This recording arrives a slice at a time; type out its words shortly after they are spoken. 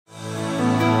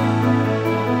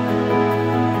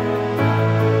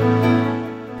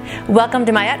Welcome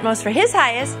to My Utmost for His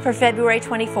Highest for February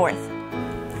 24th.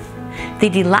 The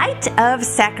delight of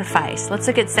sacrifice. Let's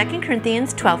look at 2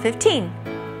 Corinthians 12:15.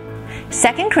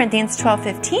 2 Corinthians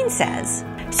 12:15 says,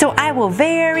 "So I will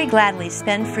very gladly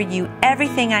spend for you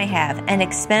everything I have and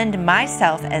expend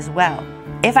myself as well.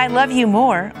 If I love you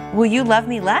more, will you love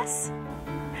me less?"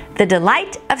 The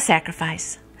delight of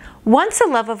sacrifice. Once the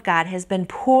love of God has been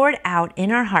poured out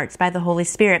in our hearts by the Holy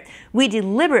Spirit, we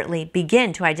deliberately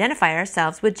begin to identify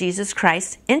ourselves with Jesus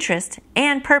Christ's interest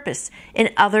and purpose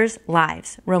in others'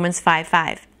 lives. Romans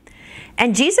 5:5.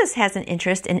 And Jesus has an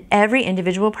interest in every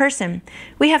individual person.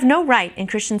 We have no right in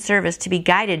Christian service to be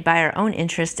guided by our own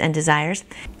interests and desires.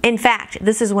 In fact,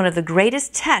 this is one of the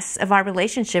greatest tests of our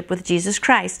relationship with Jesus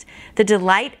Christ. The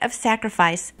delight of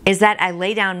sacrifice is that I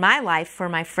lay down my life for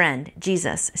my friend,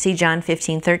 Jesus. See John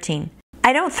 15:13.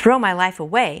 I don't throw my life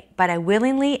away, but I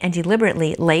willingly and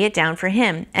deliberately lay it down for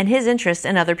Him and His interests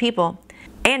in other people.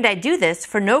 And I do this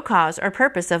for no cause or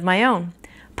purpose of my own.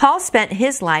 Paul spent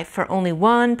his life for only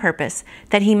one purpose,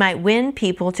 that he might win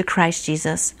people to Christ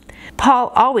Jesus.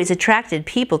 Paul always attracted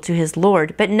people to his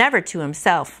Lord, but never to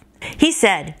himself. He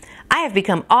said, "I have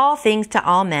become all things to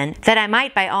all men, that I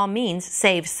might by all means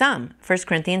save some." 1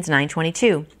 Corinthians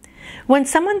 9:22. When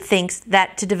someone thinks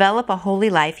that to develop a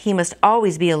holy life he must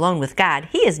always be alone with God,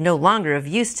 he is no longer of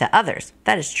use to others.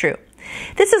 That is true.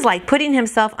 This is like putting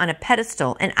himself on a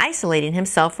pedestal and isolating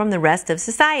himself from the rest of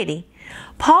society.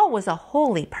 Paul was a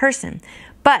holy person,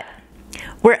 but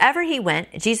wherever he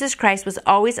went, Jesus Christ was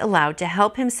always allowed to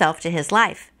help himself to his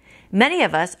life. Many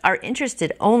of us are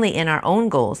interested only in our own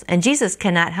goals, and Jesus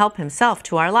cannot help himself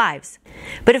to our lives.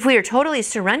 But if we are totally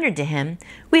surrendered to him,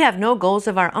 we have no goals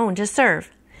of our own to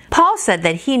serve. Paul said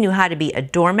that he knew how to be a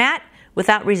doormat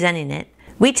without resenting it.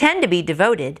 We tend to be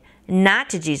devoted, not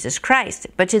to Jesus Christ,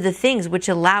 but to the things which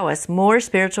allow us more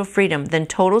spiritual freedom than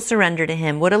total surrender to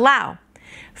him would allow.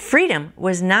 Freedom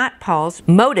was not Paul's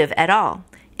motive at all.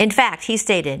 In fact, he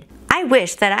stated, "I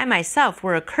wish that I myself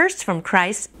were accursed from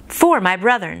Christ for my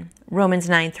brethren." Romans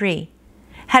 9:3.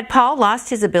 Had Paul lost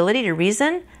his ability to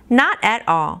reason? Not at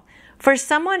all. For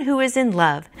someone who is in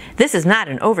love, this is not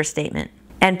an overstatement.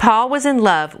 And Paul was in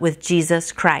love with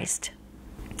Jesus Christ.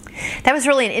 That was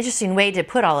really an interesting way to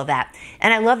put all of that.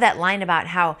 And I love that line about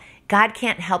how God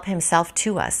can't help himself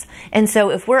to us. And so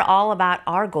if we're all about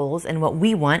our goals and what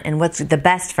we want and what's the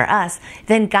best for us,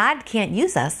 then God can't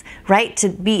use us, right, to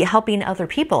be helping other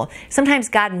people. Sometimes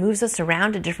God moves us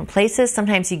around to different places.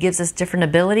 Sometimes he gives us different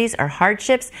abilities or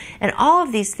hardships. And all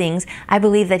of these things, I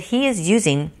believe that he is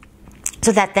using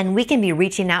so that then we can be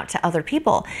reaching out to other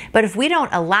people. But if we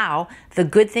don't allow the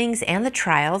good things and the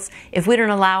trials, if we don't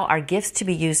allow our gifts to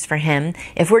be used for him,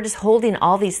 if we're just holding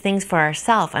all these things for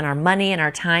ourselves and our money and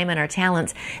our time and our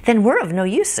talents, then we're of no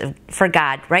use for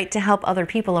God, right, to help other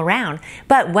people around.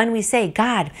 But when we say,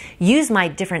 "God, use my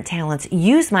different talents,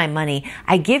 use my money,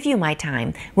 I give you my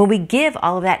time," when we give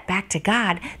all of that back to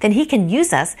God, then he can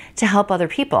use us to help other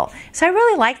people. So I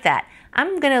really like that.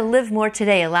 I'm going to live more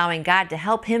today allowing God to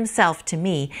help himself to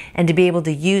me and to be able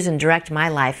to use and direct my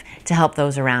life to help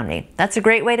those around me. That's a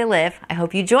great way to live. I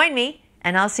hope you join me,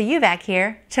 and I'll see you back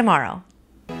here tomorrow.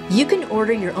 You can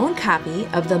order your own copy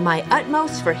of the My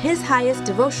Utmost for His Highest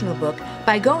devotional book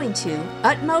by going to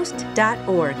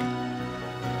utmost.org.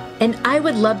 And I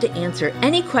would love to answer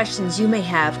any questions you may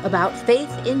have about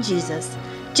faith in Jesus.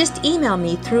 Just email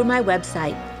me through my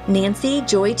website,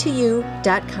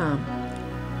 nancyjoytoyou.com.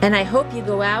 And I hope you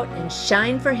go out and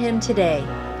shine for him today.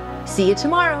 See you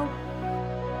tomorrow.